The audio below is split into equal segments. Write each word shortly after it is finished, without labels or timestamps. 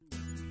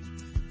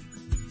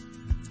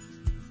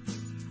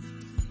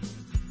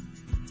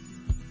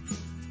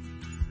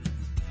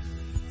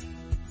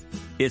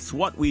It's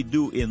what we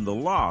do in the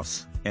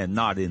loss and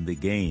not in the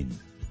gain.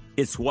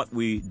 It's what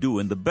we do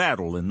in the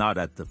battle and not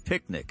at the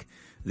picnic.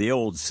 The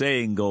old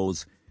saying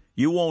goes,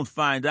 you won't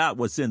find out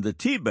what's in the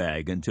tea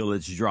bag until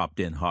it's dropped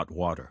in hot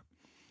water.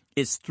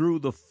 It's through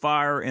the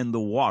fire and the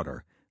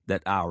water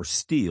that our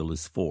steel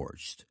is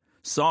forged.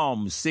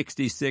 Psalm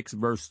 66,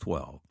 verse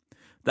 12.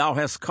 Thou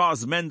hast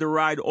caused men to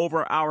ride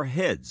over our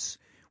heads.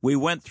 We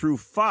went through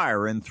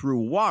fire and through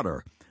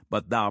water,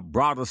 but thou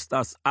broughtest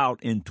us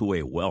out into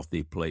a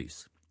wealthy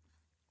place.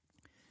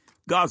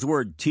 God's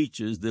word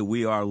teaches that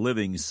we are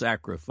living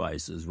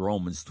sacrifices,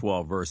 Romans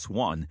 12, verse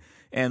 1,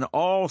 and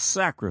all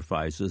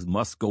sacrifices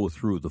must go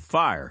through the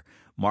fire,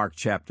 Mark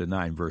chapter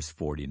 9, verse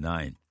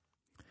 49.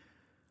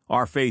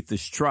 Our faith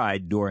is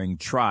tried during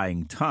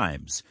trying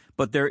times,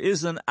 but there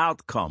is an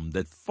outcome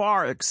that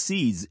far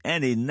exceeds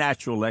any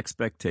natural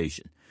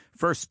expectation.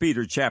 1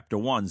 Peter chapter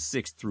 1,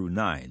 6 through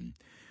 9.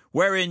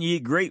 Wherein ye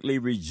greatly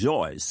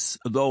rejoice,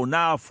 though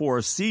now for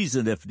a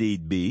season, if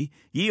need be,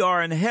 ye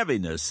are in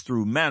heaviness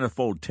through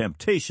manifold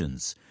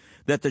temptations,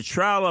 that the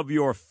trial of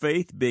your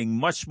faith, being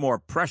much more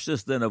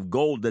precious than of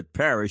gold that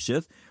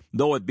perisheth,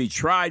 though it be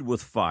tried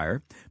with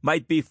fire,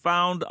 might be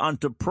found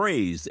unto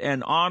praise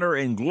and honor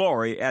and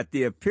glory at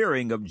the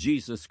appearing of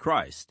Jesus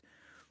Christ,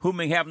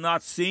 whom ye have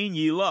not seen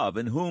ye love,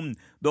 and whom,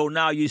 though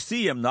now ye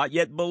see him not,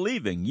 yet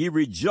believing, ye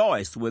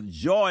rejoice with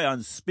joy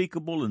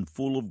unspeakable and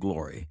full of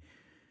glory,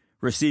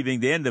 receiving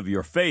the end of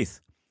your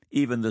faith,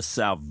 even the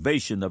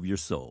salvation of your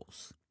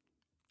souls.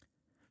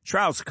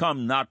 Trials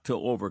come not to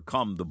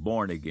overcome the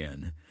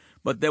born-again,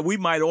 but that we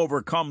might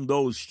overcome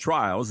those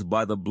trials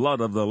by the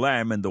blood of the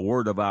Lamb and the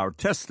word of our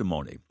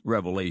testimony,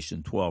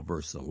 Revelation 12,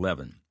 verse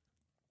 11.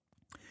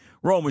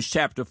 Romans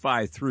chapter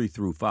 5, 3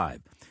 through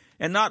 5.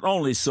 And not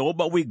only so,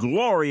 but we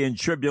glory in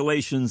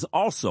tribulations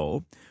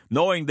also,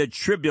 knowing that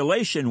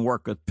tribulation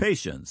worketh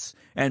patience,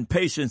 and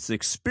patience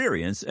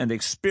experience, and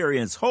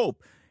experience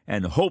hope,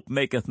 and hope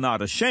maketh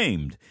not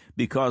ashamed,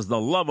 because the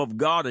love of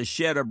God is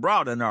shed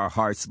abroad in our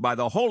hearts by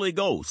the Holy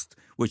Ghost,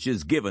 which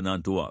is given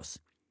unto us.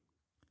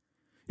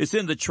 It's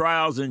in the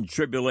trials and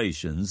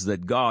tribulations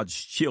that God's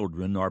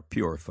children are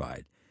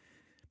purified.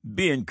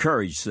 Be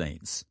encouraged,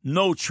 saints.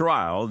 No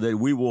trial that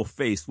we will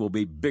face will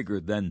be bigger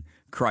than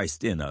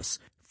Christ in us.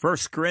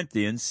 1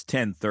 Corinthians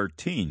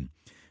 10:13.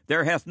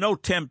 There hath no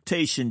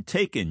temptation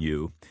taken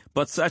you,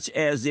 but such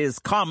as is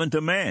common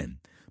to man.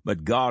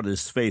 But God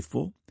is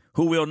faithful,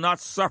 who will not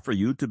suffer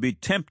you to be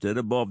tempted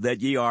above that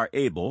ye are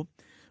able,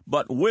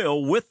 but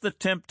will with the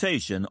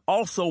temptation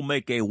also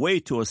make a way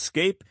to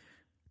escape,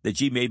 that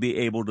ye may be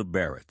able to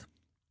bear it.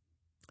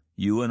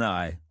 You and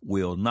I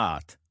will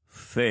not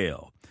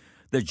fail.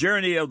 The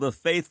journey of the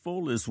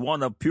faithful is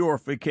one of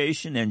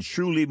purification and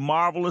truly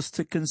marvelous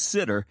to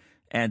consider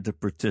and to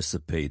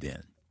participate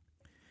in.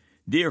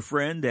 Dear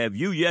friend, have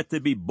you yet to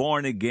be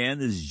born again,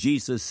 as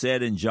Jesus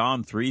said in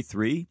John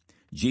 3:3?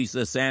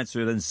 Jesus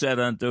answered and said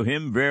unto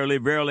him, Verily,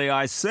 verily,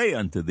 I say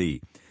unto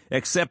thee,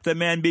 except a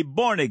man be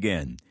born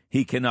again,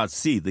 he cannot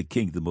see the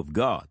kingdom of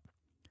God.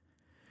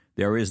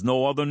 There is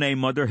no other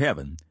name under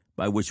heaven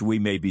by which we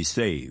may be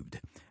saved.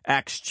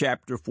 Acts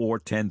chapter 4,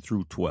 10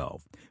 through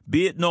 12.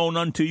 Be it known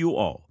unto you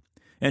all,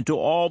 and to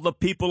all the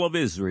people of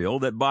Israel,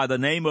 that by the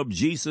name of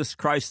Jesus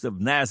Christ of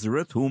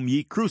Nazareth, whom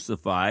ye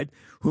crucified,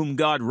 whom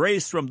God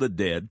raised from the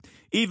dead,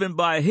 even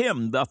by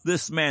him doth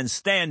this man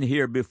stand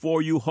here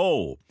before you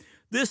whole.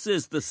 This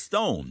is the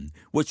stone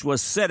which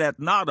was set at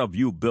naught of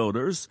you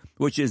builders,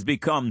 which is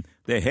become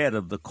the head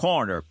of the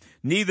corner.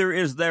 Neither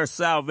is there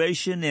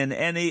salvation in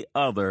any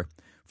other,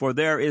 for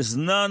there is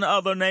none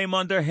other name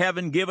under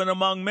heaven given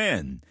among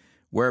men,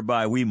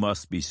 whereby we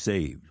must be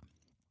saved.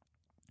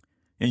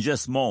 In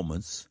just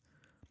moments,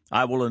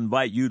 I will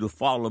invite you to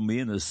follow me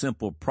in a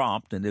simple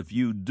prompt, and if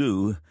you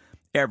do,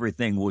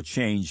 everything will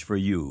change for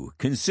you.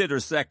 Consider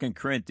 2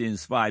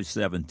 Corinthians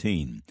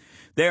 5:17.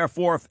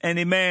 Therefore, if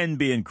any man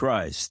be in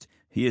Christ,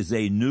 he is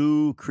a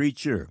new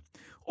creature.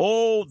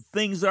 Old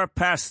things are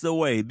passed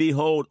away.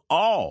 Behold,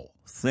 all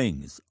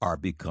things are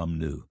become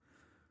new.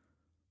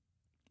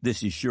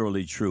 This is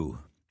surely true.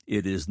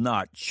 It is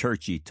not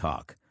churchy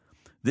talk.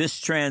 This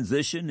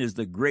transition is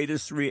the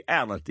greatest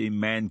reality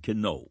man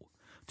can know.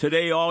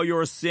 Today, all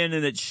your sin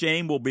and its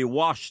shame will be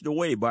washed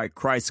away by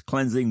Christ's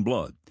cleansing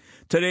blood.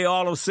 Today,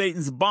 all of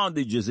Satan's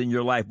bondages in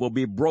your life will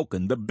be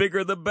broken. The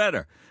bigger, the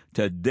better.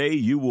 Today,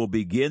 you will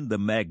begin the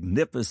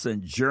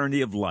magnificent journey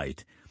of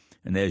light.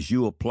 And as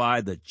you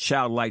apply the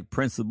childlike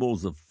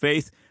principles of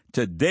faith,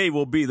 today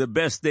will be the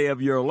best day of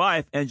your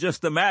life. And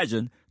just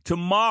imagine,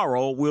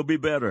 tomorrow will be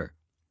better.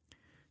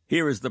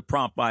 Here is the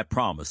prompt I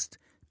promised.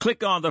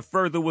 Click on the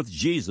Further with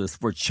Jesus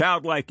for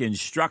childlike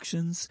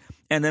instructions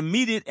and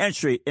immediate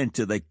entry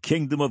into the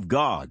kingdom of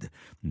God.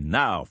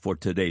 Now for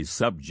today's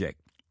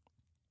subject.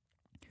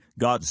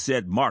 God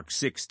said, Mark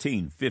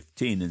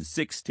 16:15 and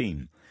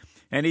 16,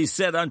 And he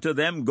said unto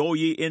them, Go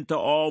ye into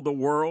all the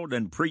world,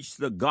 and preach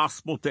the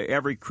gospel to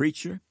every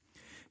creature.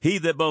 He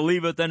that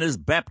believeth and is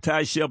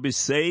baptized shall be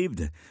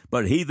saved,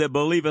 but he that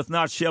believeth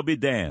not shall be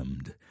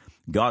damned.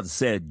 God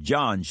said,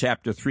 John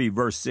chapter 3,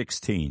 verse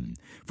 16,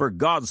 "For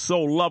God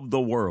so loved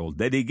the world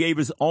that he gave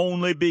his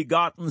only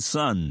begotten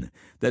Son,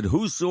 that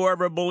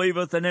whosoever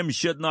believeth in him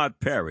should not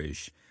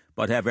perish,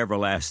 but have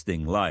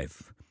everlasting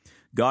life."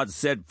 God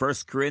said,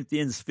 1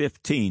 Corinthians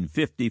 15,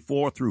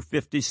 54 through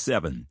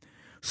 57,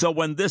 "So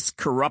when this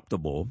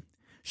corruptible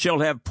shall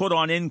have put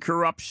on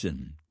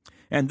incorruption,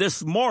 and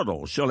this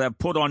mortal shall have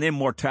put on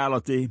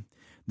immortality,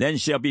 then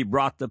shall be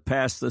brought to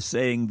pass the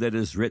saying that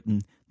is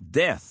written,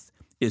 Death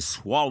is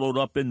swallowed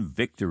up in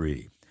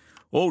victory.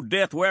 O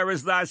death, where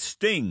is thy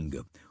sting?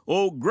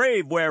 O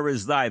grave, where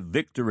is thy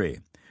victory?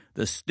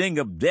 The sting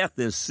of death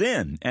is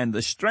sin, and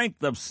the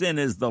strength of sin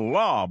is the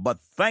law. But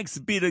thanks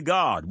be to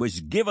God,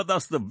 which giveth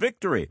us the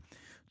victory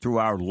through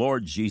our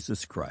Lord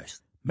Jesus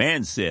Christ."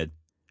 Man said,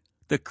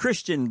 the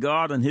Christian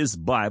God and his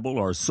Bible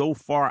are so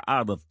far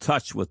out of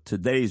touch with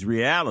today's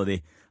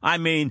reality. I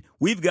mean,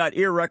 we've got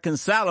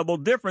irreconcilable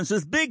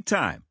differences big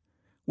time.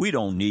 We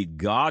don't need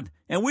God,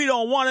 and we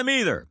don't want him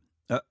either.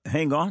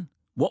 Hang on.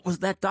 What was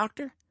that,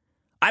 doctor?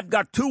 I've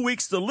got 2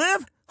 weeks to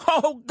live?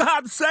 Oh,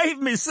 God, save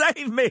me,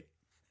 save me.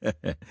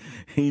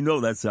 You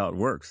know that's how it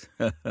works.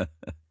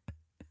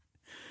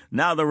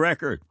 Now the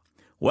record.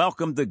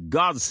 Welcome to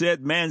God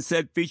Said, Man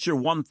Said feature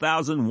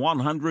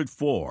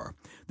 1104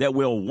 that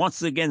will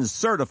once again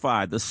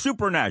certify the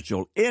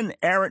supernatural,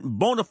 inerrant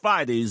bona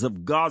fides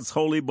of God's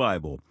Holy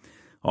Bible.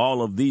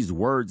 All of these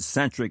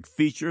word-centric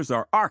features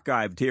are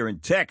archived here in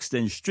text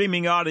and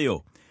streaming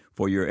audio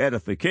for your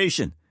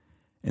edification,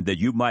 and that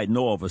you might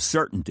know of a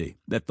certainty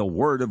that the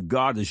Word of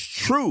God is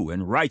true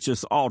and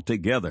righteous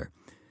altogether.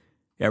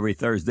 Every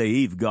Thursday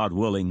Eve, God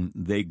willing,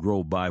 they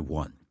grow by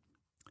one.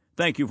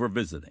 Thank you for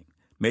visiting.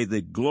 May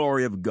the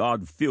glory of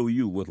God fill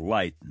you with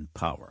light and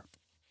power.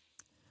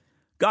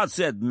 God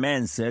Said,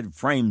 Man Said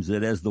frames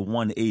it as the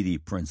 180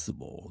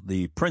 principle,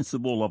 the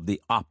principle of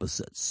the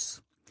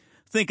opposites.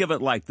 Think of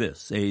it like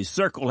this. A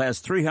circle has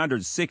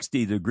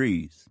 360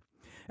 degrees.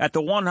 At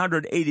the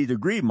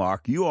 180-degree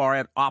mark, you are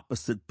at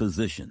opposite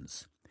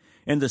positions.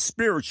 In the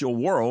spiritual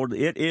world,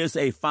 it is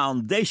a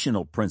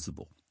foundational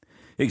principle.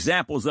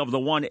 Examples of the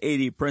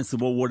 180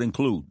 principle would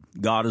include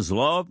God is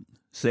love,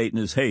 Satan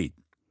is hate.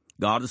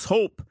 God is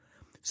hope,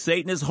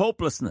 Satan is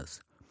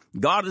hopelessness.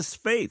 God is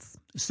faith,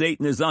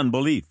 Satan is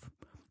unbelief.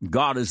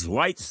 God is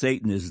light,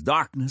 Satan is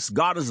darkness.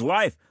 God is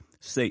life,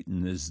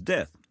 Satan is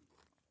death.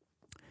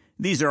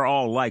 These are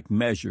all like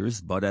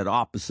measures, but at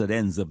opposite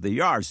ends of the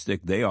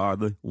yardstick, they are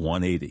the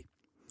 180.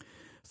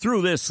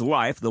 Through this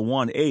life, the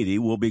 180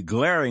 will be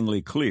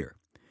glaringly clear,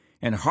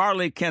 and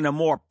hardly can a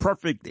more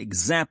perfect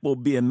example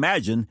be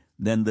imagined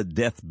than the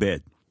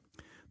deathbed.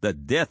 The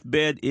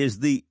deathbed is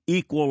the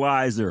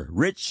equalizer.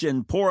 Rich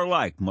and poor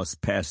alike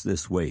must pass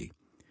this way.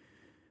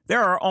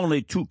 There are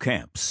only two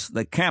camps,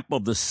 the camp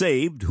of the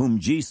saved, whom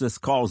Jesus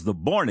calls the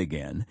born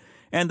again,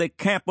 and the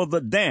camp of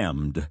the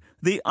damned,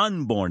 the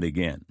unborn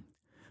again.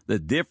 The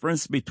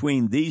difference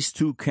between these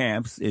two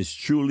camps is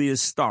truly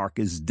as stark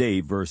as day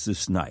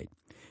versus night.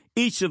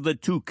 Each of the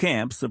two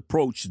camps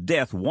approach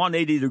death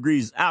 180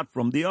 degrees out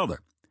from the other.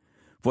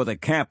 For the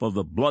camp of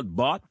the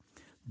blood-bought,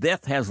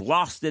 death has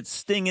lost its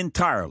sting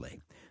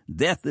entirely.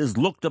 Death is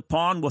looked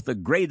upon with a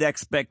great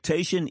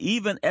expectation,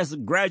 even as a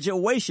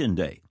graduation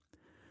day.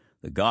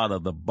 The God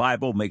of the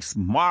Bible makes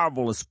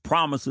marvelous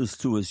promises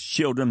to his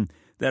children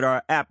that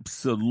are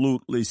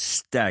absolutely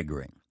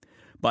staggering.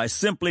 By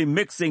simply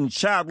mixing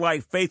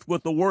childlike faith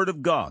with the Word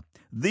of God,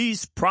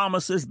 these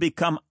promises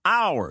become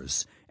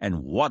ours,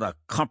 and what a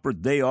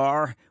comfort they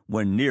are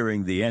when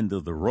nearing the end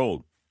of the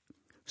road.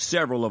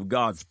 Several of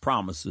God's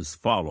promises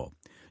follow.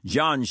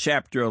 John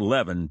chapter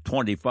 11,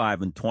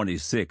 25 and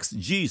 26,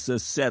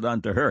 Jesus said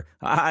unto her,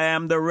 I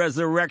am the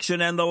resurrection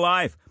and the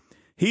life.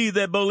 He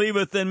that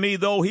believeth in me,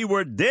 though he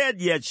were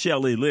dead, yet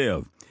shall he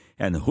live.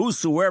 And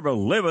whosoever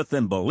liveth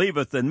and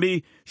believeth in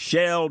me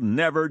shall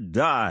never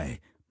die.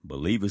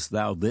 Believest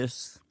thou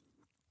this?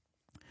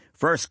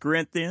 1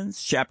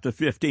 Corinthians chapter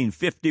 15,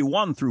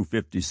 51 through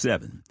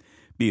 57.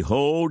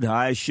 Behold,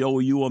 I show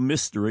you a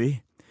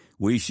mystery.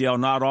 We shall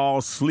not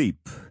all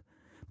sleep,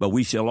 but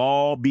we shall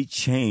all be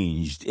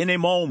changed in a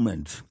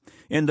moment,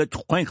 in the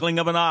twinkling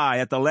of an eye,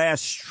 at the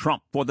last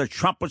trump. For the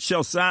trumpet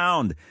shall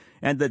sound,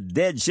 and the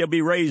dead shall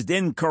be raised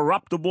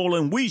incorruptible,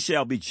 and we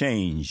shall be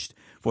changed.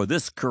 For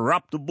this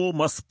corruptible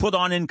must put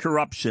on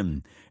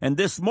incorruption, and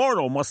this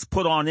mortal must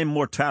put on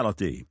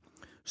immortality.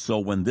 So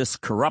when this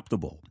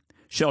corruptible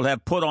shall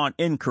have put on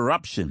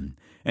incorruption,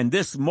 and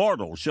this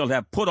mortal shall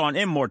have put on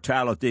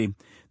immortality,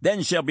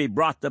 then shall be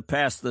brought to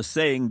pass the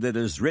saying that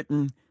is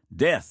written,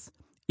 Death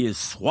is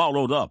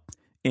swallowed up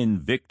in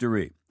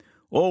victory.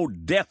 O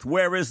death,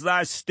 where is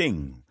thy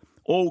sting?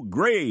 O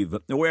grave,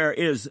 where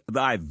is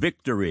thy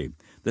victory?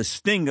 The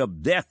sting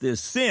of death is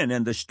sin,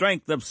 and the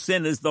strength of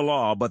sin is the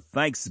law. But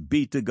thanks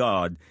be to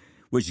God,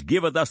 which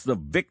giveth us the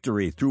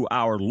victory through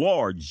our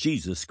Lord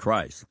Jesus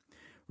Christ.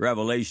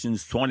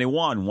 Revelations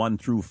 21, 1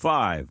 through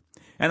 5.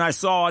 And I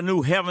saw a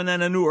new heaven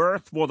and a new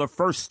earth, for the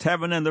first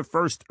heaven and the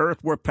first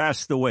earth were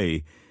passed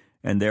away,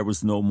 and there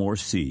was no more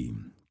sea.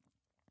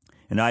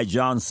 And I,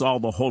 John, saw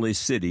the holy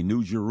city,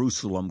 New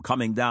Jerusalem,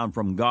 coming down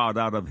from God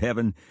out of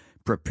heaven,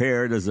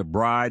 prepared as a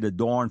bride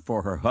adorned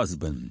for her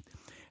husband.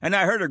 And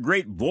I heard a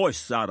great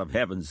voice out of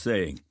heaven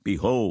saying,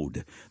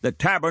 Behold, the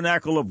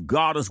tabernacle of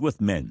God is with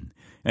men,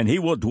 and he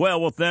will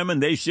dwell with them,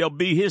 and they shall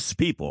be his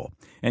people.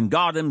 And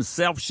God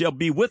himself shall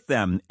be with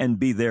them, and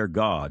be their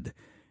God.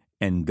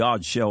 And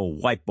God shall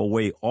wipe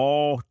away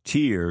all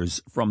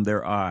tears from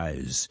their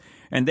eyes.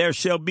 And there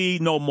shall be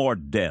no more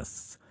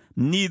death,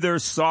 neither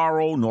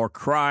sorrow nor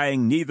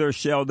crying, neither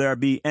shall there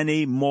be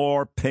any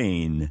more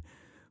pain,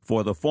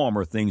 for the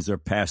former things are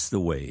passed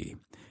away.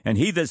 And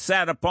he that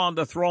sat upon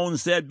the throne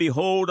said,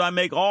 Behold, I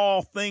make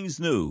all things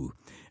new.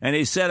 And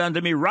he said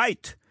unto me,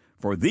 Write,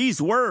 for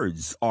these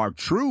words are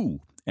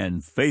true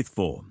and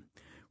faithful.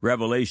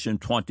 Revelation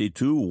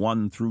 22,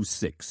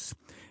 1-6.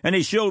 And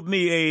he showed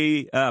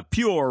me a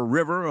pure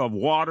river of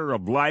water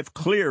of life,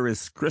 clear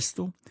as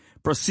crystal,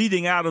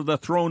 proceeding out of the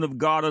throne of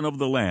God and of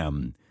the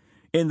Lamb.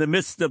 In the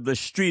midst of the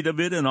street of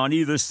it, and on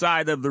either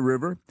side of the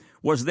river,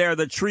 was there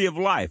the tree of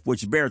life,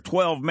 which bare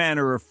 12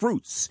 manner of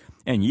fruits,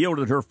 and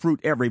yielded her fruit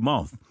every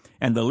month.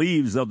 And the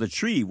leaves of the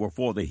tree were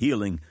for the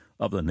healing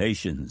of the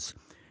nations.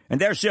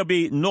 And there shall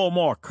be no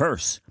more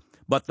curse,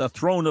 but the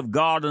throne of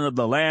God and of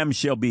the Lamb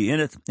shall be in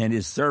it, and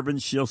his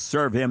servants shall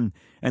serve him,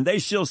 and they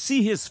shall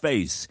see his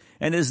face,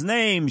 and his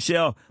name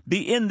shall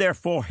be in their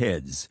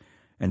foreheads.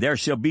 And there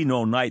shall be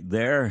no night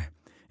there,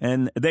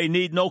 and they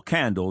need no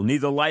candle,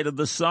 neither light of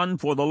the sun,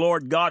 for the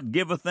Lord God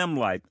giveth them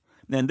light,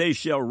 and they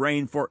shall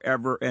reign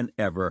forever and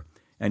ever.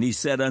 And he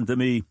said unto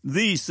me,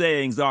 These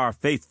sayings are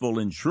faithful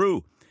and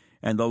true.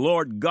 And the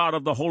Lord God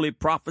of the holy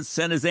prophets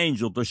sent his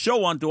angel to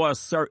show unto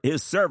us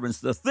his servants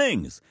the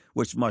things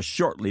which must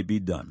shortly be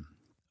done.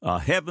 A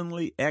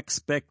heavenly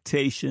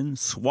expectation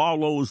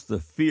swallows the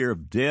fear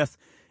of death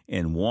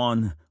in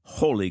one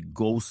Holy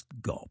Ghost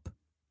gulp.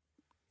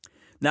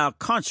 Now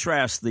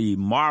contrast the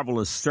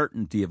marvelous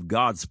certainty of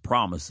God's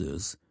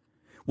promises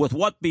with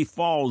what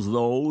befalls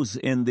those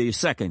in the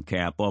second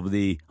camp of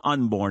the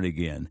unborn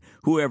again,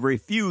 who have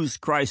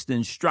refused Christ's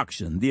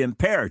instruction, the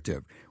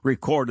imperative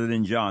recorded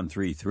in John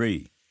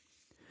 3:3.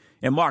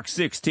 In Mark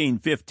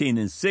 16:15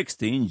 and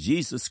 16,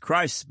 Jesus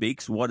Christ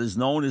speaks what is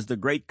known as the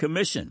Great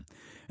Commission.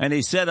 And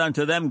he said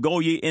unto them, Go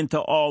ye into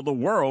all the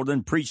world,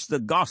 and preach the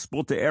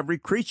gospel to every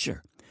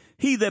creature.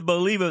 He that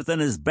believeth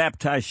and is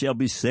baptized shall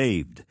be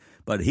saved,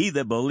 but he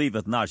that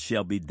believeth not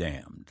shall be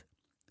damned.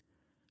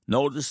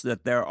 Notice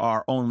that there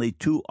are only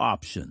two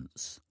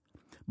options.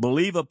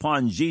 Believe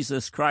upon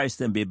Jesus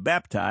Christ and be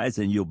baptized,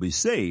 and you'll be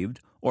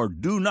saved, or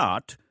do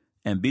not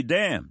and be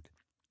damned.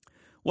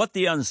 What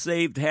the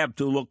unsaved have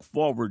to look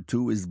forward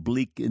to is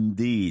bleak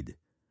indeed.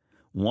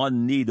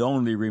 One need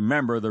only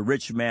remember the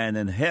rich man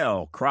in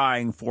hell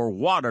crying for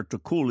water to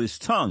cool his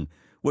tongue,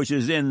 which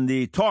is in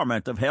the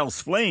torment of hell's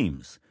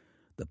flames.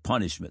 The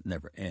punishment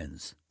never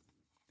ends.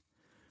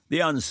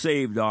 The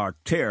unsaved are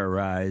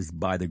terrorized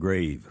by the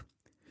grave.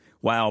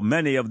 While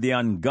many of the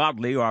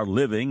ungodly are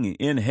living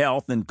in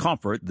health and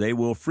comfort, they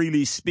will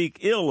freely speak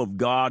ill of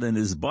God and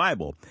his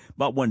Bible.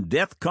 But when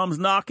death comes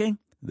knocking,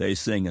 they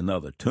sing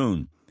another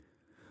tune.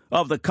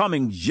 Of the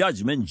coming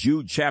judgment,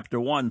 Jude chapter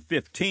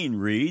 1:15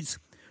 reads,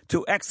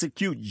 To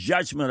execute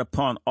judgment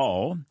upon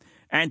all,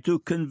 and to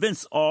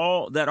convince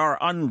all that are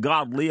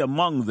ungodly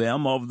among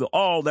them of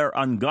all their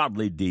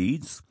ungodly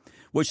deeds,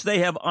 which they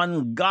have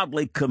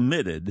ungodly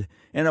committed,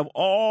 and of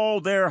all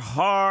their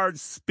hard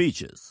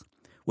speeches,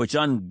 which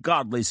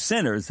ungodly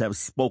sinners have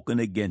spoken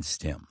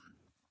against him.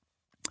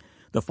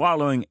 The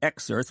following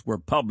excerpts were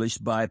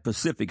published by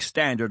Pacific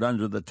Standard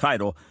under the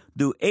title,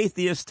 Do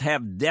Atheists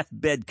Have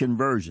Deathbed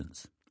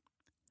Conversions?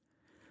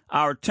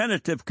 Our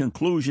tentative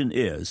conclusion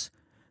is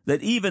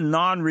that even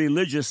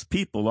non-religious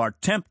people are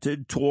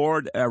tempted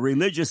toward a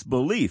religious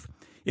belief,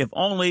 if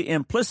only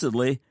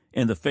implicitly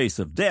in the face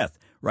of death,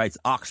 writes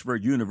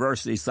Oxford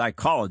University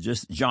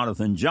psychologist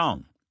Jonathan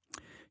Jung.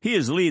 He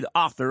is lead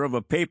author of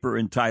a paper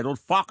entitled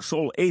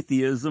Foxhole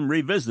Atheism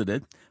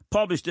Revisited,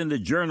 published in the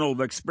Journal of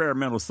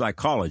Experimental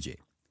Psychology.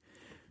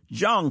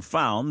 Jung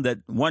found that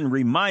when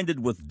reminded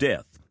with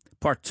death,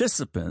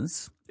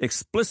 participants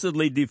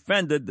explicitly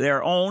defended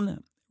their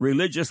own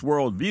religious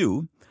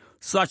worldview,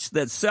 such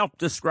that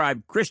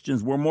self-described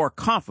Christians were more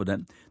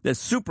confident that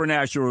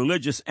supernatural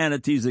religious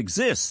entities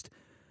exist.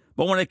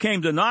 But when it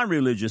came to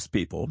non-religious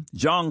people,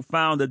 Jung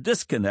found a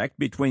disconnect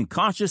between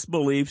conscious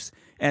beliefs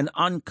and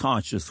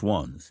unconscious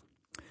ones.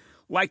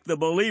 Like the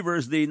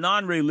believers, the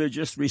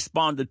non-religious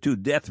responded to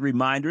death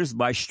reminders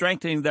by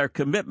strengthening their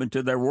commitment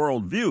to their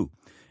worldview.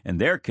 In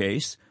their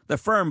case, the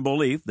firm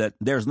belief that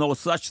there's no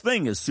such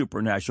thing as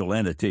supernatural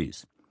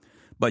entities.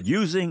 But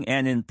using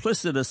an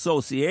implicit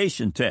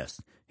association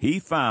test, he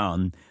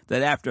found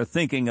that after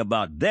thinking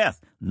about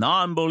death,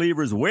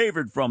 non-believers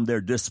wavered from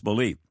their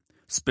disbelief.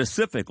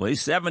 Specifically,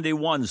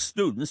 71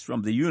 students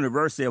from the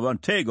University of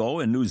Otago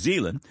in New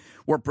Zealand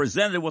were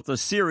presented with a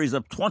series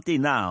of 20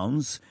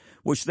 nouns,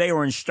 which they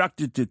were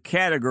instructed to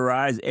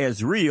categorize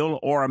as real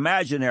or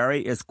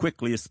imaginary as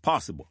quickly as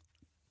possible.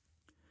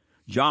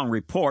 Jung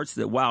reports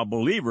that while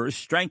believers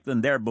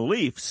strengthened their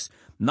beliefs,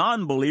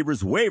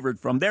 non-believers wavered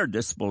from their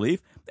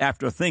disbelief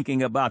after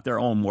thinking about their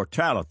own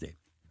mortality.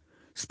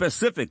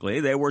 Specifically,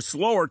 they were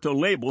slower to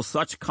label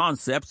such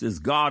concepts as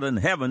God and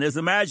heaven as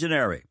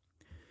imaginary.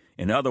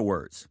 In other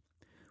words,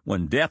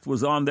 when death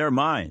was on their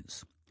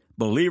minds,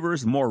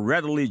 believers more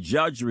readily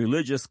judged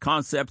religious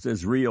concepts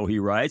as real, he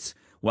writes,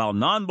 while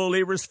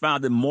non-believers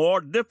found it more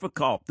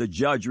difficult to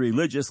judge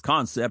religious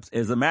concepts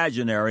as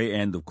imaginary,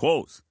 end of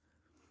quotes.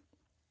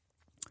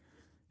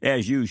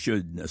 As you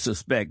should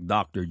suspect,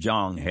 Dr.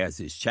 Jong has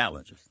his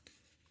challenges.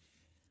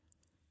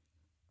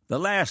 The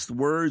last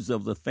words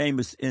of the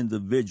famous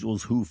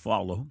individuals who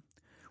follow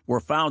were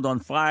found on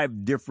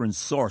 5 different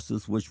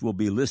sources, which will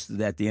be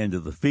listed at the end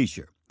of the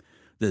feature.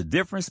 The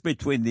difference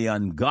between the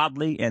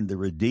ungodly and the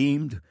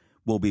redeemed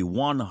will be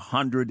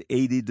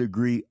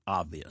 180-degree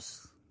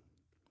obvious.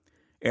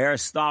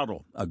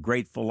 Aristotle, a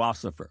great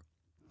philosopher,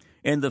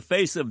 in the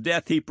face of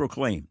death he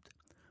proclaimed,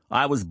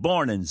 "I was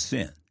born in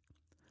sin.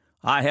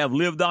 I have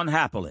lived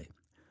unhappily.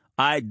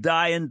 I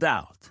die in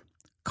doubt.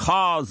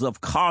 Cause of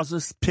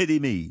causes, pity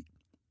me."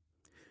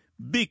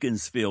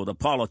 Beaconsfield, a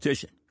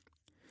politician,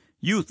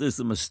 "Youth is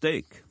a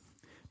mistake.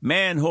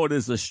 Manhood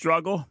is a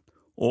struggle.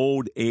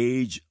 Old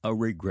age a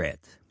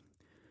regret."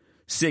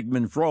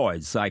 Sigmund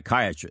Freud,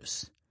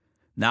 psychiatrist,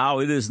 "Now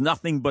it is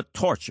nothing but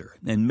torture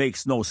and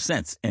makes no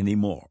sense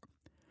anymore."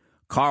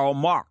 Karl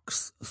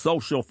Marx,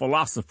 social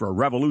philosopher,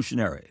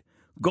 revolutionary,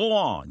 "Go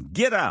on,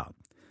 get out.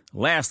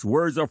 Last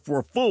words are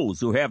for fools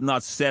who have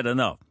not said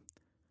enough."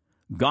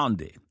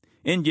 Gandhi,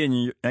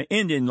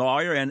 Indian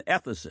lawyer and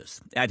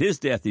ethicist, at his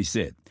death he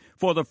said,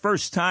 "For the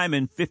first time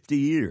in 50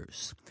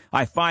 years,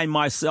 I find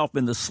myself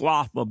in the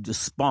slough of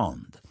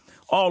despond.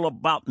 All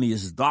about me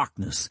is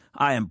darkness.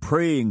 I am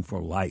praying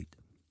for light."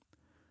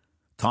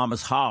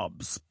 Thomas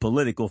Hobbes,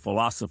 political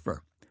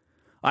philosopher,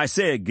 "I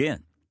say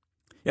again,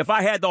 if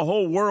I had the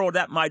whole world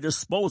at my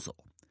disposal,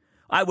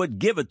 I would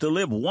give it to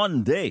live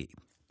one day.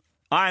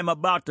 I am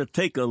about to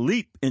take a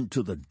leap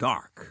into the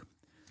dark."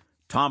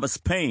 Thomas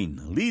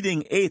Paine,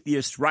 leading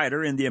atheist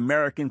writer in the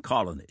American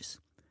colonies,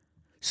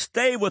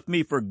 "Stay with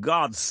me for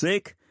God's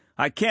sake.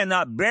 I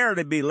cannot bear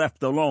to be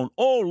left alone.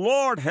 Oh,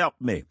 Lord, help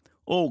me.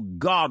 Oh,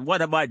 God, what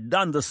have I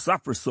done to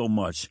suffer so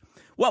much?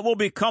 What will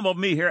become of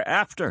me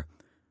hereafter?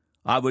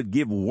 I would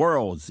give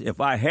worlds, if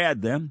I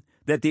had them,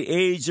 that the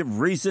age of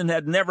reason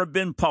had never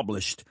been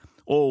published.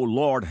 Oh,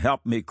 Lord,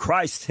 help me.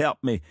 Christ,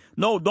 help me.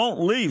 No,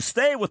 don't leave.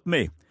 Stay with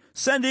me.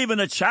 Send even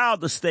a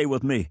child to stay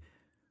with me,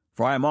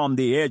 for I am on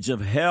the edge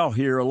of hell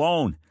here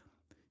alone.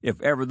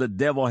 If ever the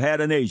devil had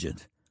an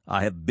agent,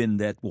 I have been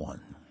that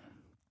one."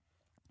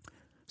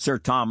 Sir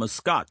Thomas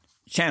Scott,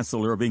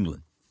 Chancellor of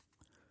England,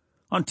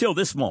 "Until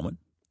this moment,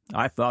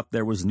 I thought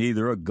there was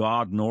neither a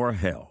God nor a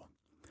hell.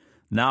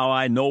 Now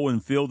I know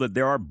and feel that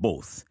there are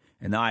both,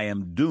 and I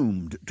am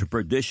doomed to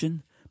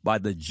perdition by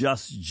the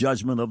just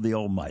judgment of the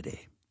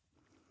Almighty."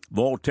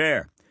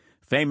 Voltaire,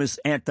 famous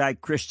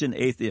anti-Christian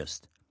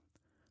atheist,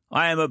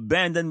 "I am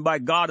abandoned by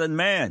God and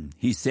man,"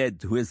 he said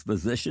to his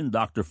physician,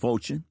 Dr.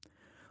 Fauchin.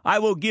 "I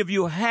will give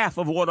you half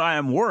of what I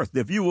am worth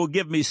if you will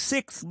give me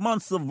 6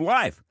 months of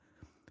life."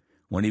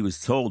 When he was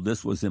told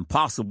this was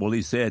impossible,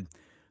 he said,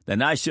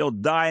 "Then I shall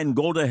die and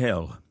go to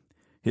hell."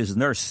 His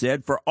nurse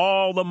said, "For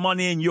all the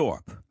money in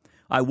Europe,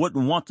 I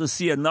wouldn't want to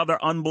see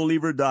another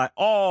unbeliever die."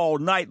 All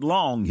night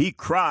long he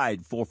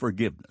cried for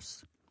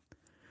forgiveness.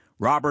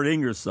 Robert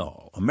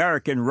Ingersoll,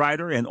 American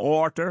writer and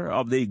author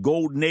of the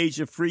Golden Age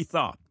of Free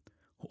Thought,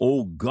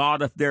 "Oh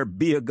God, if there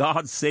be a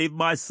God, save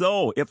my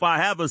soul, if I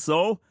have a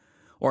soul."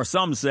 Or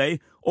some say,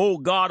 "Oh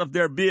God, if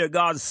there be a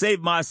God, save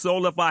my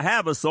soul, if I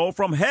have a soul,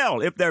 from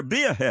hell, if there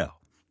be a hell."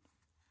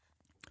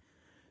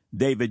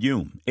 David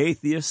Hume,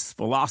 atheist,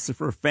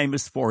 philosopher,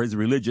 famous for his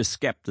religious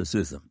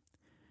skepticism.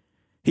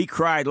 He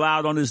cried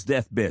loud on his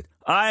deathbed,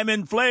 "I am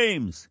in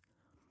flames."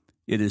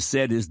 It is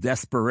said his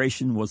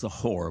desperation was a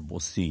horrible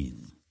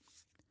scene.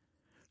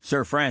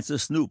 Sir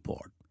Francis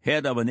Newport,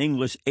 head of an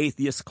English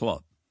atheist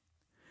club,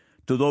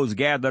 to those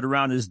gathered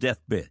around his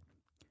deathbed,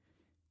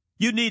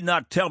 "You need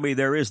not tell me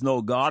there is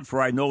no God, for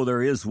I know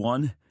there is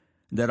one,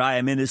 and that I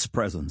am in his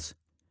presence.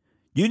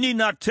 You need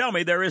not tell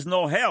me there is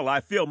no hell.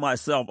 I feel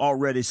myself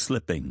already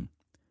slipping.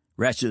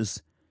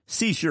 Wretches,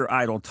 cease your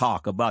idle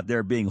talk about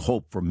there being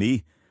hope for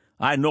me.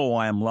 I know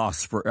I am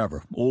lost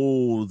forever.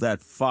 Oh,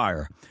 that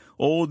fire.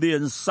 Oh, the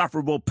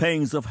insufferable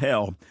pangs of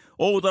hell.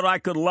 Oh, that I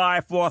could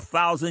lie for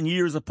 1,000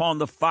 years upon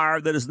the fire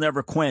that is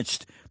never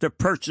quenched, to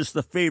purchase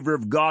the favor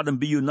of God and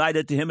be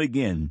united to him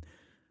again.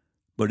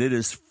 But it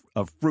is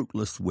a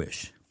fruitless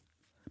wish.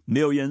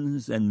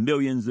 Millions and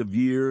millions of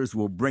years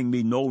will bring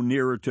me no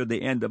nearer to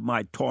the end of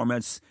my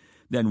torments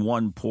than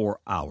one poor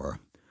hour.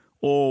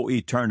 Oh,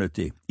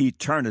 eternity,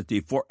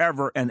 eternity,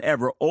 forever and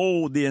ever.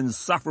 Oh, the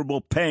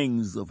insufferable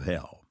pangs of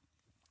hell."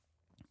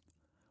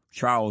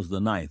 Charles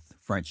IX,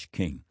 French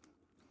king.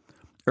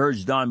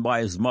 Urged on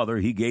by his mother,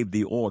 he gave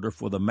the order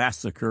for the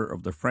massacre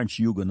of the French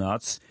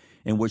Huguenots,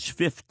 in which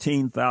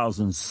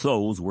 15,000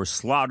 souls were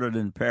slaughtered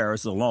in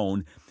Paris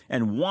alone,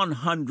 and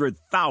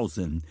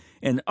 100,000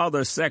 in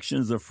other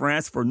sections of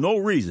France for no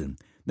reason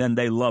than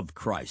they loved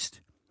Christ.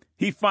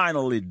 He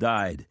finally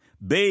died,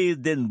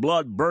 bathed in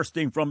blood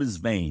bursting from his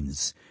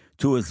veins.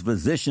 To his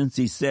physicians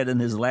he said in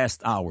his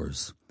last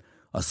hours,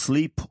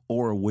 asleep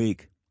or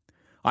awake,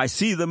 I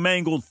see the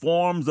mangled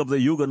forms of the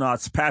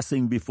Huguenots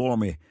passing before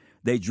me.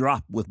 They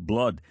drop with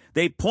blood.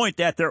 They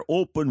point at their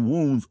open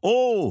wounds.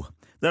 Oh,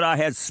 that I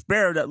had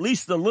spared at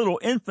least the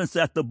little infants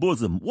at the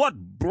bosom.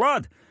 What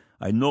blood!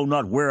 I know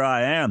not where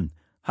I am.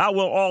 How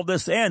will all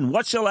this end?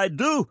 What shall I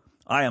do?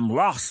 I am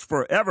lost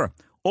forever.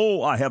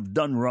 Oh, I have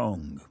done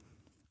wrong.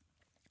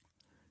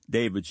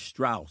 David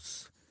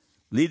Strauss,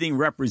 leading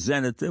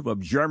representative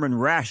of German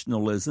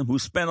rationalism, who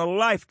spent a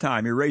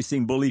lifetime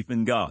erasing belief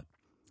in God.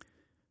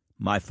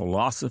 My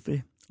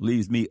philosophy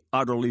leaves me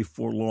utterly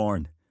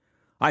forlorn.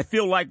 I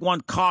feel like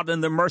one caught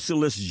in the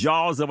merciless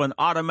jaws of an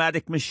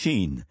automatic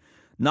machine,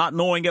 not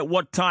knowing at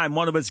what time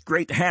one of its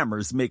great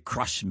hammers may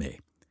crush me.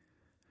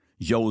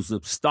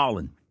 Joseph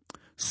Stalin,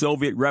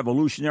 Soviet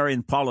revolutionary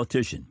and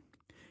politician.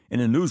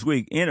 In a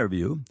Newsweek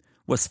interview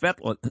with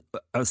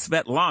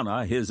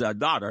Svetlana, his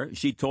daughter,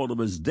 she told of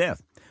his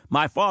death.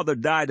 My father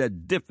died a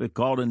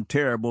difficult and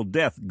terrible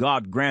death.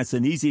 God grants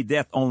an easy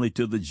death only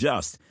to the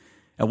just.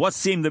 At what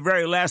seemed the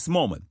very last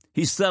moment,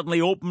 he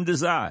suddenly opened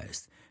his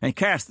eyes and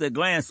cast a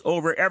glance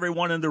over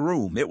everyone in the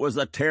room. It was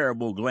a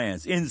terrible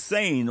glance,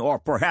 insane or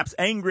perhaps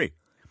angry.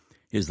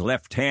 His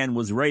left hand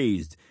was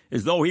raised,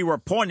 as though he were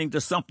pointing to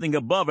something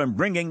above and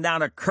bringing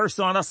down a curse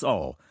on us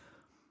all.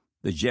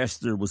 The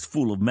gesture was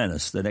full of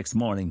menace. The next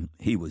morning,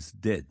 he was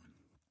dead.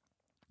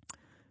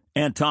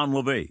 Anton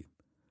LaVey,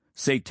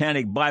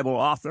 satanic Bible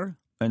author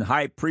and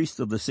high priest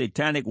of the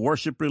satanic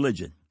worship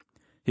religion.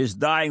 His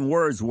dying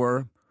words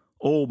were,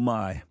 oh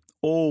my,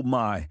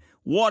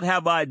 what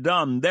have I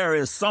done? There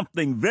is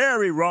something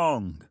very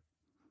wrong.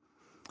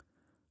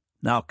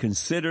 Now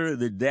consider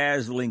the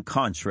dazzling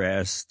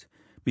contrast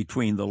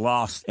between the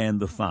lost and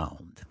the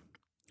found.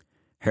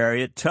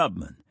 Harriet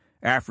Tubman,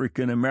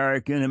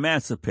 African-American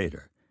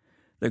emancipator.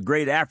 The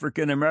great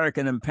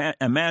African-American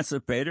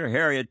emancipator,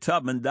 Harriet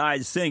Tubman,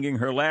 died singing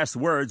her last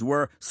words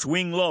were,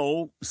 swing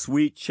low,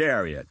 sweet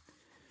chariot.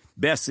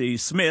 Bessie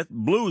Smith,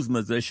 blues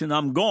musician,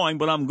 I'm going,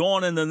 but I'm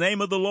going in the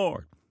name of the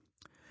Lord.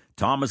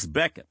 Thomas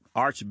Becket,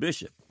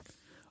 Archbishop.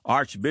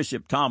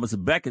 Archbishop Thomas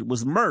Becket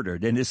was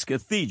murdered in his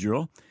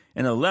cathedral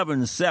in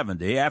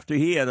 1170 after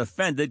he had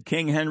offended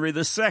King Henry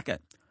II.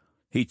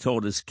 He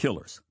told his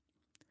killers,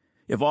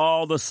 if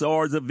all the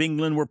swords of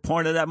England were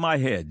pointed at my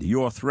head,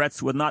 your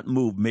threats would not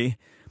move me.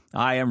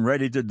 I am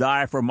ready to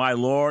die for my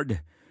Lord,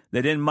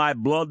 that in my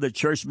blood the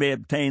church may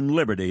obtain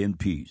liberty and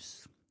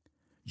peace.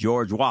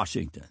 George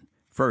Washington,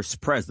 first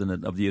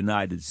President of the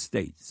United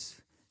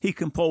States. He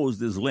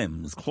composed his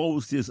limbs,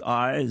 closed his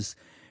eyes,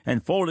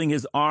 and folding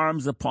his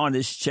arms upon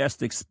his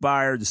chest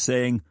expired,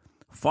 saying,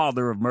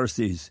 Father of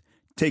mercies,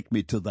 take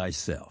me to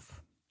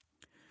thyself.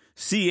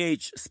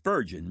 C.H.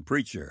 Spurgeon,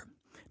 preacher.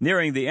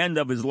 Nearing the end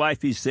of his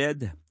life, he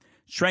said,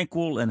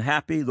 tranquil and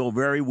happy, though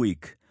very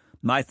weak.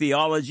 My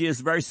theology is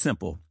very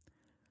simple.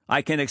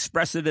 I can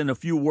express it in a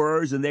few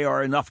words, and they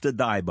are enough to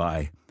die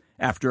by.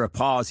 After a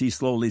pause, he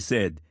slowly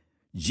said,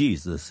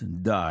 Jesus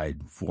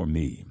died for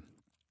me.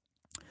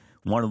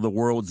 One of the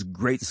world's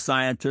great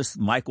scientists,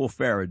 Michael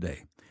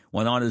Faraday,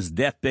 when on his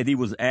deathbed he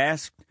was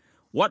asked,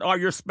 what are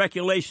your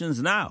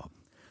speculations now?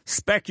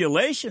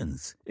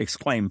 Speculations,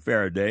 exclaimed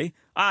Faraday.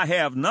 I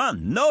have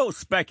none, no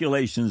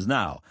speculations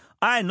now.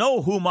 I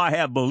know whom I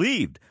have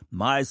believed.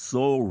 My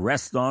soul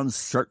rests on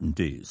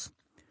certainties.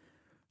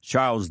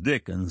 Charles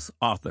Dickens,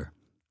 author.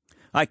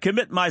 I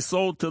commit my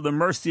soul to the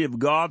mercy of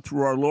God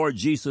through our Lord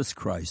Jesus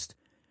Christ,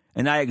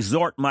 and I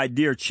exhort my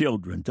dear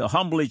children to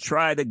humbly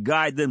try to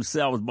guide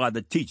themselves by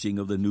the teaching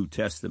of the New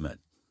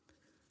Testament.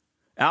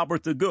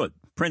 Albert the Good,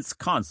 Prince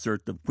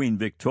Consort of Queen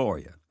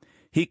Victoria.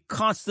 He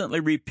constantly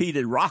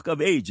repeated Rock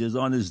of Ages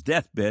on his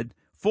deathbed,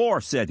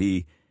 for, said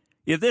he,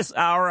 if this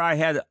hour I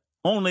had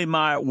only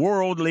my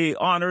worldly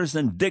honors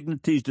and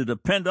dignities to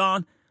depend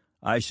on,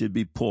 I should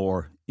be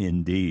poor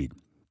indeed.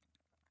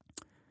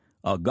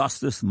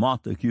 Augustus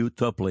Montague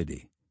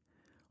Toplady,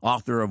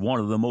 author of one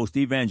of the most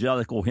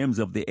evangelical hymns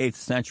of the 8th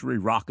century,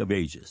 Rock of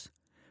Ages.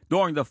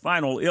 During the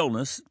final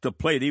illness,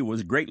 Toplady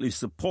was greatly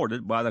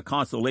supported by the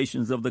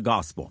consolations of the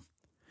gospel.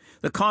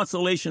 The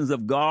consolations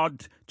of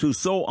God to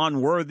so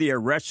unworthy a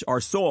wretch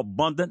are so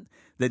abundant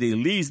that he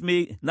leaves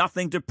me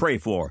nothing to pray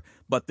for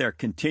but their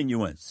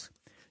continuance.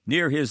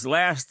 Near his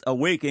last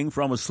awaking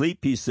from a sleep,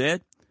 he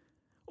said,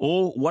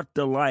 oh, what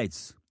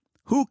delights!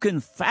 Who can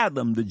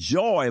fathom the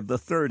joy of the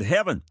third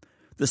heaven?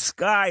 The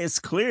sky is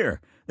clear.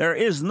 There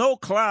is no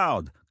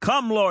cloud.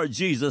 Come, Lord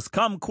Jesus,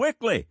 come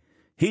quickly.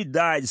 He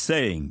died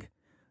saying,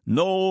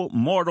 no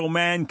mortal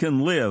man can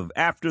live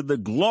after the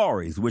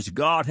glories which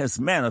God has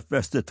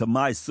manifested to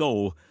my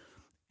soul.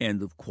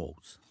 End of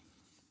quotes.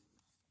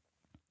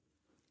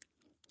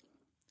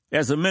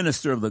 As a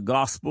minister of the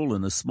gospel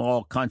in a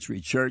small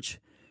country church,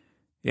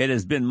 it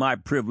has been my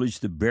privilege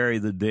to bury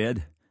the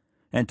dead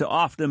and to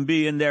often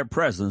be in their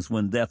presence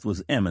when death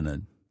was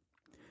imminent.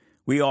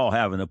 We all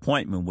have an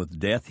appointment with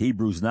death,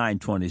 Hebrews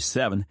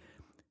 9:27,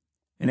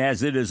 and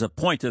as it is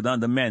appointed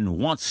unto men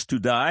once to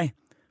die,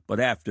 but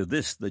after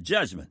this the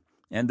judgment,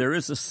 and there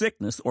is a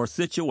sickness or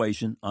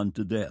situation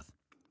unto death.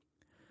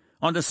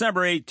 On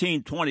December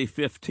 18,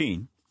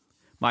 2015,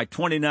 my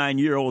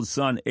 29-year-old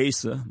son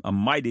Asa, a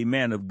mighty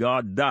man of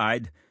God,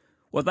 died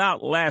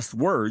without last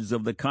words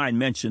of the kind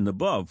mentioned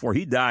above, for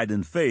he died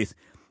in faith,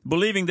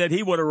 believing that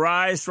he would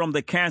arise from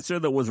the cancer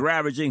that was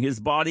ravaging his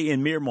body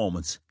in mere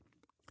moments.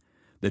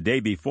 The day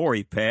before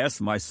he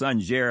passed, my son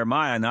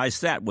Jeremiah and I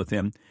sat with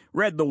him,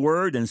 read the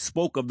word, and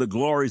spoke of the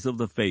glories of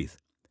the faith.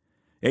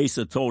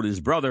 Asa told his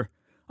brother,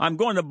 "I'm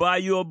going to buy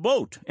you a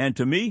boat," and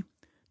to me,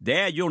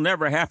 "Dad, you'll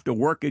never have to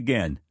work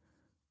again,"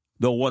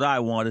 though what I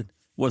wanted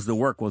was to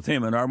work with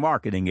him in our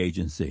marketing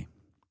agency.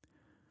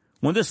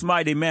 When this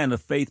mighty man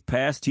of faith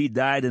passed, he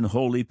died in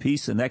holy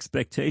peace and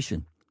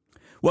expectation.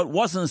 What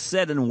wasn't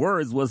said in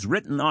words was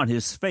written on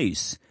his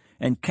face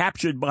and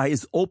captured by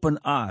his open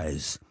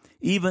eyes,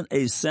 even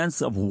a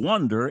sense of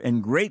wonder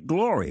and great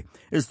glory,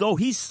 as though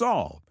he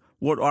saw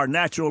what our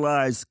natural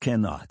eyes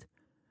cannot.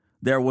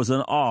 There was an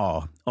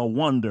awe, a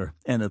wonder,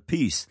 and a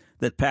peace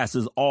that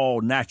passes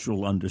all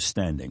natural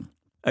understanding.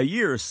 A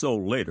year or so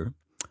later,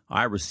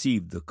 I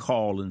received a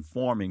call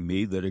informing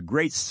me that a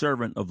great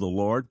servant of the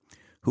Lord,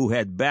 who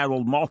had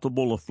battled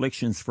multiple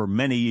afflictions for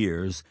many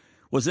years,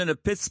 was in a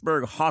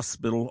Pittsburgh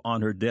hospital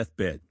on her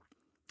deathbed.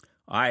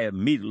 I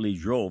immediately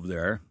drove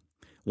there.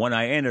 When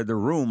I entered the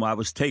room, I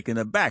was taken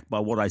aback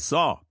by what I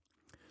saw.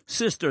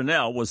 Sister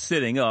Nell was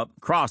sitting up,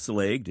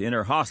 cross-legged, in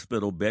her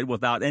hospital bed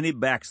without any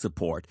back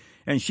support,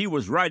 and she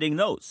was writing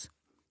notes.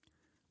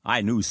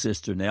 I knew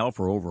Sister Nell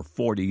for over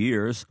 40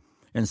 years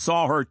and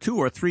saw her 2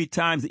 or 3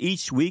 times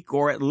each week,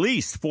 or at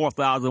least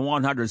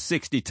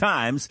 4,160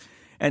 times,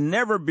 and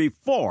never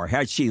before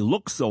had she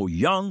looked so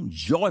young,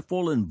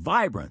 joyful, and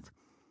vibrant.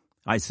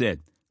 I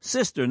said,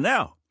 "Sister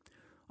Nell,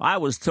 I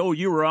was told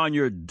you were on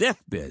your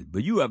deathbed,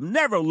 but you have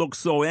never looked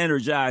so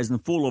energized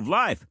and full of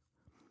life."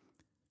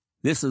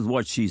 This is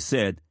what she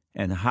said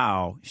and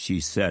how she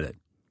said it.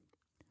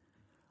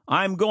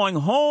 "I'm going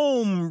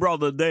home,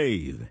 Brother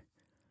Dave."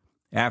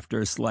 After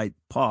a slight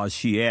pause,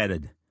 she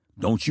added,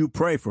 "Don't you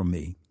pray for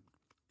me."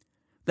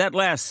 That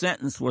last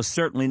sentence was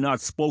certainly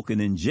not spoken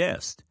in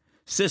jest.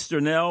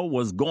 Sister Nell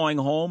was going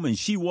home, and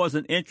she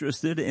wasn't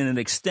interested in an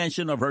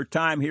extension of her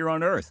time here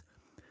on earth.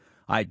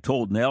 I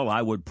told Nell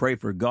I would pray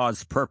for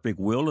God's perfect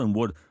will and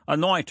would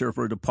anoint her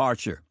for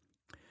departure.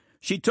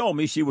 She told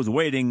me she was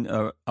awaiting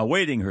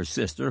her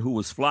sister, who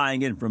was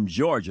flying in from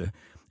Georgia,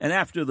 and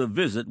after the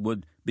visit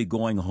would be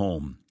going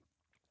home.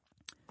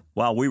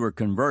 While we were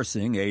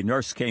conversing, a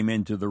nurse came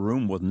into the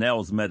room with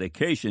Nell's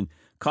medication,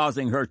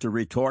 causing her to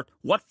retort,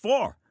 "What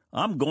for?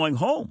 I'm going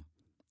home."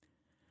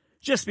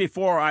 Just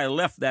before I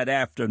left that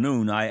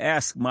afternoon, I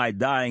asked my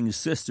dying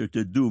sister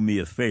to do me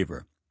a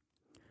favor.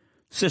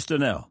 "Sister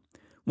Nell,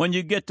 when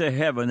you get to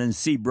heaven and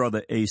see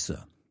Brother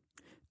Asa,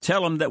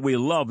 tell him that we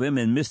love him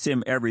and miss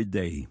him every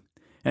day.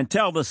 And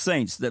tell the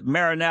saints that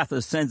Maranatha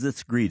sends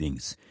its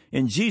greetings.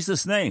 In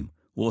Jesus' name,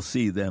 we'll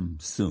see them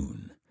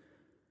soon."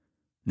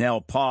 Nell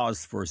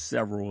paused for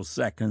several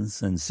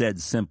seconds and said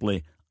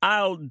simply,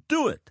 "I'll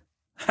do it."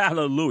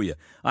 Hallelujah.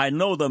 I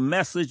know the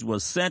message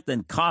was sent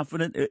and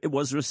confident it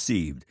was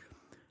received.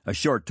 A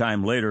short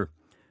time later,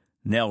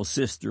 Nell's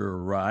sister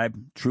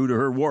arrived. True to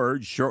her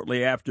word,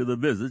 shortly after the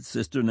visit,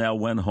 Sister Nell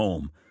went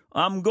home.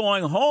 "I'm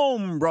going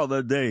home,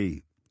 Brother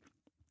Dave."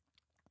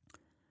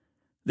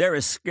 There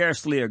is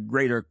scarcely a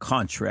greater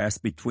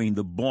contrast between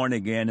the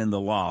born-again and the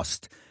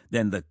lost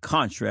than the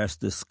contrast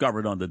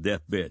discovered on the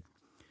deathbed.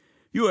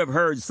 You have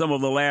heard some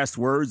of the last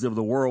words of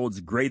the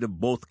world's great of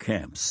both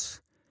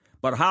camps.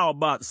 But how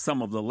about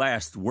some of the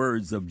last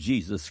words of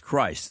Jesus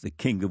Christ, the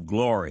King of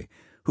Glory,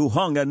 who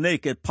hung a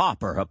naked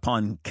pauper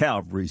upon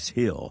Calvary's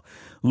hill?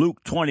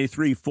 Luke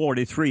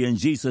 23:43, and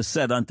Jesus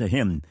said unto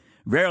him,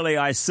 "Verily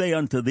I say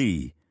unto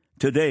thee,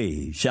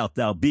 today shalt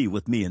thou be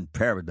with me in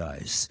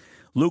paradise."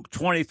 Luke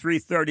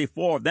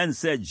 23:34, then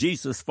said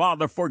Jesus,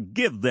 "Father,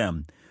 forgive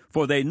them,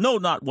 for they know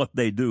not what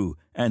they do."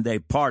 And they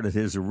parted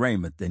his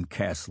raiment and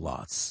cast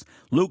lots.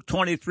 Luke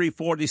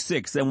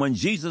 23:46, and when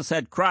Jesus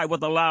had cried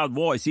with a loud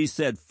voice, he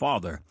said,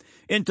 "Father,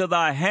 into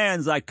thy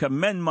hands I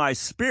commend my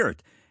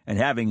spirit." And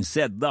having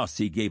said thus,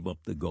 he gave up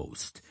the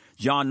ghost.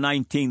 John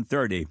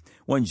 19:30,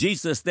 when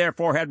Jesus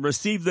therefore had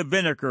received the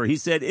vinegar, he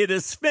said, "It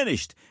is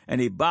finished." And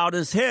he bowed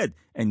his head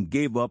and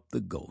gave up the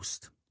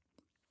ghost.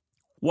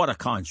 What a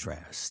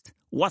contrast.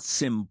 What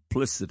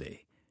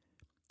simplicity.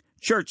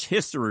 Church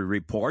history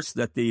reports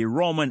that the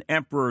Roman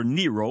Emperor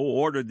Nero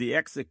ordered the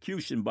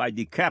execution by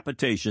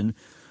decapitation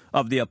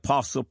of the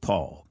Apostle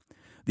Paul.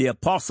 The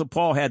Apostle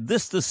Paul had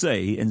this to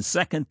say in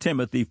 2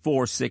 Timothy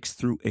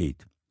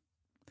 4:6-8.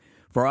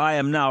 "For I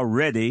am now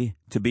ready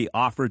to be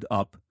offered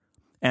up,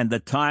 and the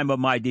time of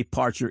my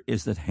departure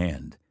is at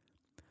hand.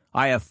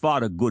 I have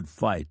fought a good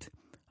fight.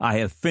 I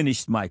have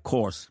finished my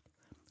course.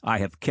 I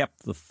have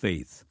kept the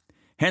faith.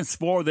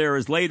 Henceforth there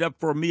is laid up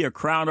for me a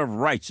crown of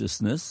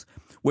righteousness,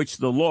 which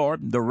the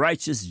Lord, the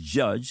righteous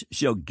judge,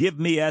 shall give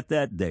me at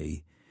that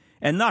day,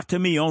 and not to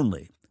me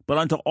only, but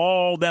unto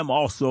all them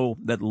also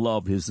that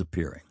love his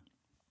appearing."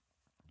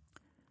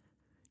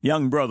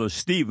 Young brother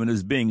Stephen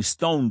is being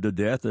stoned to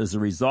death as a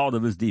result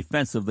of his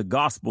defense of the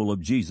gospel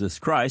of Jesus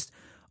Christ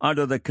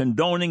under the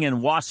condoning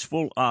and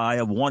watchful eye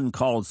of one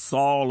called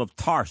Saul of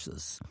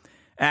Tarsus.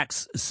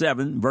 Acts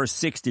 7, verse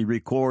 60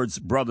 records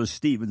Brother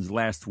Stephen's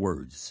last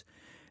words.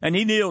 And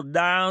he kneeled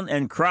down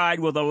and cried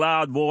with a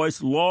loud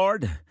voice,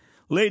 Lord,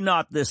 lay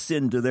not this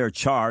sin to their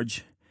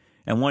charge.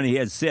 And when he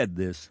had said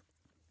this,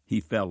 he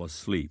fell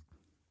asleep.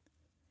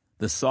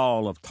 The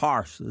Saul of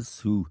Tarsus,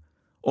 who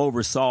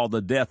oversaw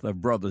the death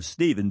of Brother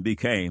Stephen,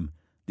 became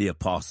the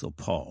Apostle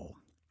Paul.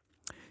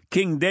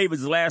 King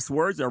David's last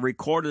words are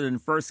recorded in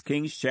 1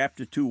 Kings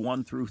chapter 2,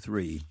 1 through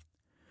 3.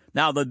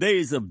 Now the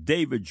days of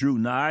David drew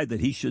nigh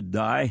that he should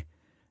die,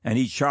 and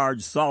he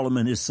charged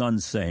Solomon his son,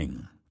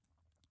 saying,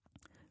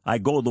 I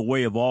go the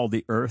way of all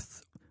the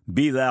earth.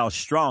 Be thou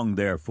strong,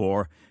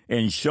 therefore,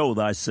 and show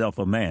thyself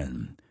a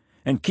man.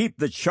 And keep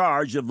the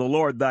charge of the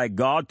Lord thy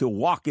God, to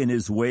walk in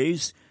his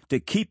ways, to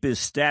keep his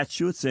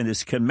statutes and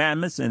his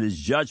commandments and his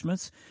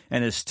judgments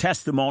and his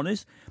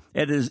testimonies,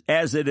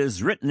 as it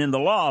is written in the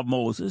law of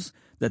Moses,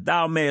 that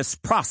thou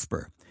mayest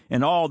prosper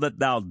in all that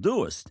thou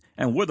doest,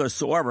 and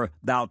whithersoever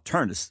thou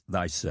turnest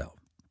thyself.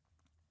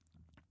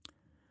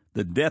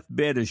 The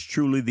deathbed is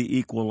truly the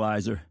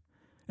equalizer,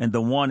 and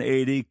the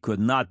 180 could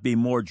not be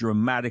more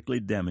dramatically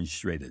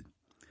demonstrated.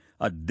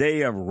 A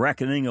day of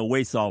reckoning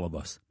awaits all of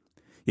us.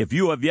 If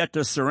you have yet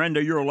to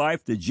surrender your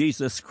life to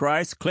Jesus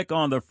Christ, click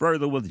on the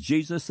Further with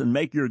Jesus and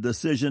make your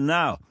decision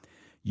now.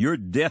 Your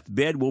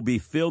deathbed will be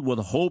filled with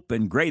hope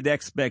and great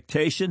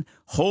expectation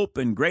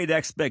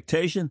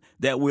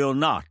that will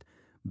not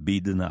be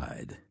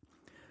denied.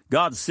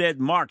 God said,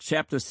 Mark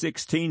chapter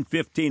 16,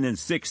 15, and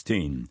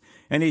 16,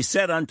 and he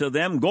said unto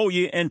them, Go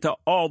ye into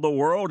all the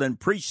world, and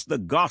preach the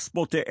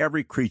gospel to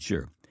every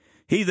creature.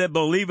 He that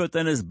believeth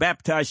and is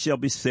baptized shall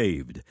be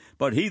saved,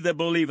 but he that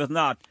believeth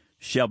not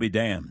shall be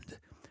damned.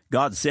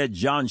 God said,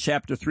 John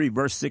chapter 3,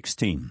 verse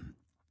 16,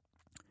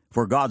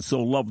 For God so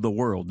loved the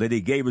world, that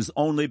he gave his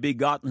only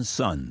begotten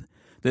Son,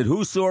 that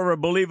whosoever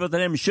believeth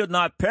in him should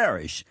not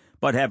perish,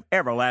 but have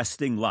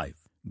everlasting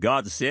life.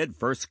 God said,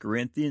 1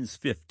 Corinthians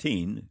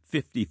 15,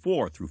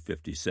 54 through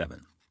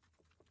 57.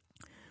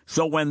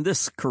 So when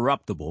this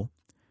corruptible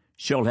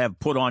shall have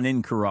put on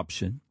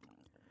incorruption,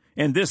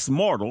 and this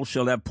mortal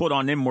shall have put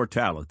on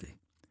immortality,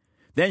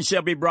 then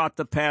shall be brought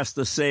to pass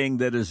the saying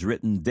that is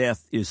written,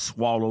 Death is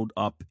swallowed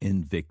up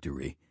in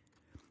victory.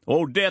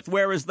 O death,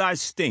 where is thy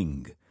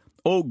sting?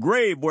 O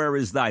grave, where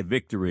is thy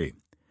victory?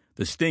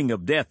 The sting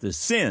of death is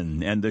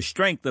sin, and the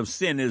strength of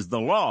sin is the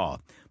law.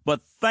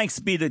 But thanks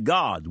be to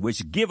God,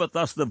 which giveth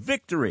us the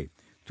victory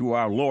through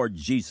our Lord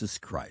Jesus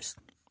Christ.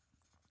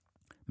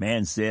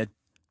 Man said,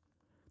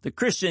 the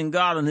Christian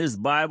God and his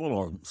Bible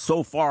are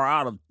so far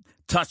out of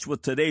touch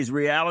with today's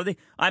reality.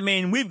 I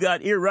mean, we've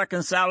got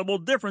irreconcilable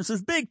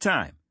differences big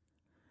time.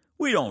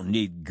 We don't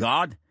need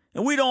God,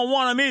 and we don't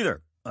want him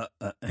either.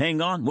 Hang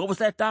on. What was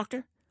that,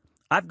 doctor?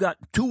 I've got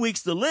 2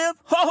 weeks to live?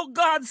 Oh,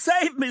 God,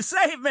 save me,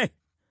 save me.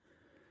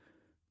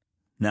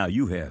 Now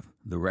you have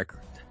the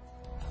record.